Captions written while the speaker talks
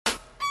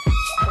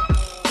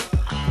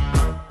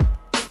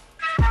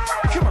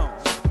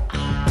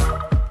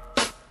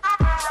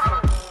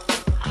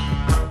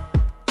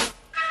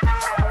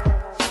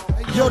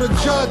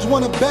judge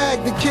wanna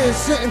bag the kid,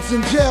 sentence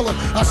and jail him.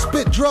 I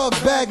spit drug,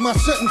 bag my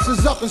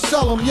sentences up and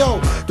sell them. Yo,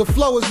 the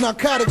flow is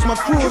narcotics, my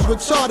crew is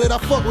retarded. I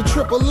fuck with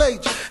Triple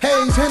H,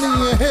 Hayes, Henny,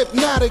 and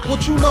Hypnotic.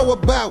 What you know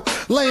about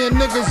laying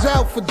niggas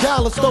out for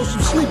dollars? Throw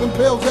some sleeping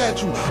pills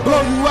at you,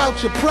 blow you out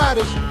your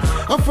products.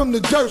 I'm from the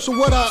dirt, so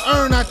what I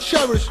earn, I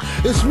cherish.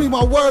 It's me,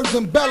 my words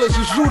embellish.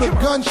 It's you, the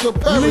gun shall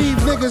perish. Leave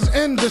niggas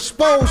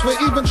indisposed for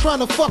even trying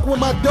to fuck with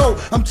my dough.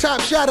 I'm top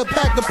shotter,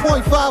 pack the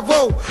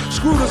 .50.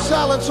 Screw the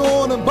silencer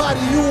on and body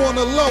you on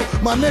the low.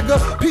 My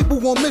nigga, people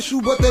gon' miss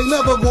you, but they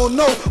never gon'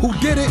 know who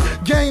did it.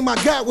 Game I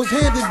got was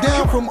handed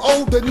down from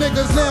older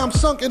niggas. Now I'm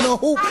sunk in the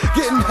hoop,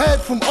 getting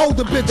head from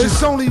older bitches.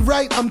 It's only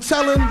right, I'm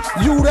telling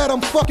you that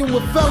I'm fucking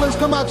with felons.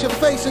 Come out your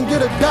face and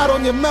get a dot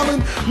on your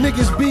melon.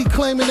 Niggas be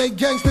claiming they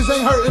gangsters,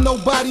 ain't hurting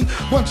nobody.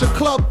 Bunch of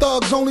club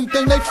thugs, only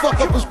thing they fuck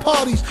up is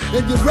parties.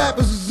 And your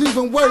rappers is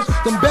even worse.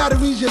 Them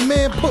batteries your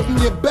man put in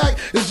your back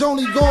is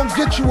only gonna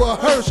get you a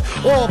hearse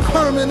or a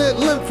permanent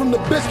limp from the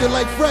biscuit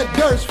like Fred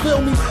Durst.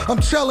 Feel me? I'm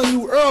telling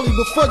you early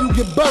before you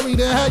get buried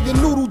and have your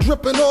noodle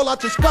dripping all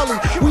out your scully.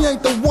 We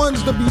ain't the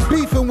ones to be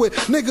beefing with.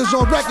 Niggas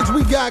on records,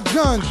 we got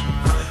guns.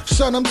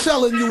 Son, I'm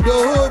telling you, the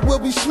hood will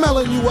be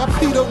smelling you. I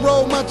Peter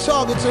roll my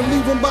targets and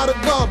leave them by the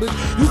garbage.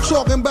 You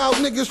talking about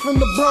niggas from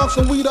the Bronx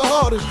and we the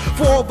hardest.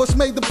 4 of us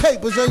made the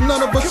papers, ain't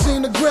none of us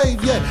seen the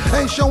grave yet.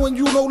 Ain't showing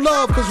you no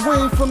love, cause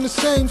we ain't from the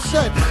same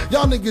set.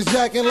 Y'all niggas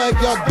acting like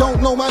y'all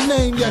don't know my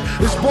name yet.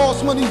 It's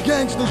Bossmoney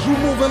gangsters, you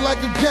moving like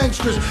a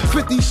gangstress.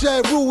 50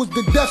 said rule is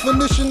the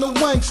definition of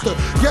wankster.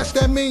 Guess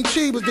that mean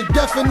Cheeba's the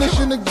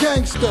definition of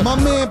gangster. My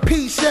man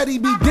Pete said he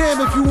be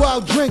damned if you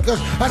out drink us.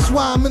 That's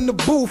why I'm in the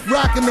booth,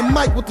 rocking the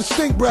mic with the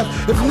stink breath.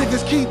 If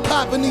niggas keep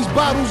popping these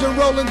bottles and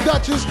rolling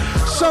Dutches,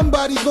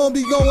 somebody gonna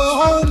be going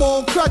home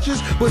on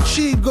crutches. But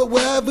Cheeba good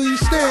wherever he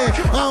stand.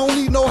 I don't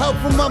need no help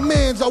from my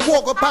mans. I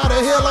walk up out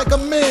of here like a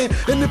man.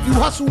 And if you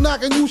hustle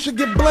knocking, you should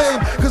get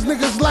blamed. Cause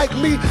niggas like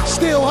me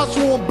still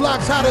hustle on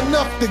blocks hot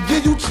enough to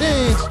give you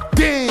chance.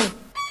 Damn.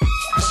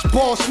 It's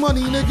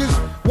Bossmoney, niggas.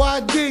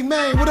 YD,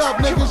 man, what up,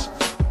 niggas?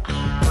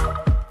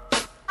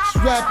 Let's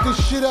wrap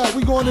this shit up.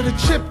 We going to the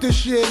chip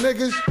this year,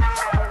 niggas.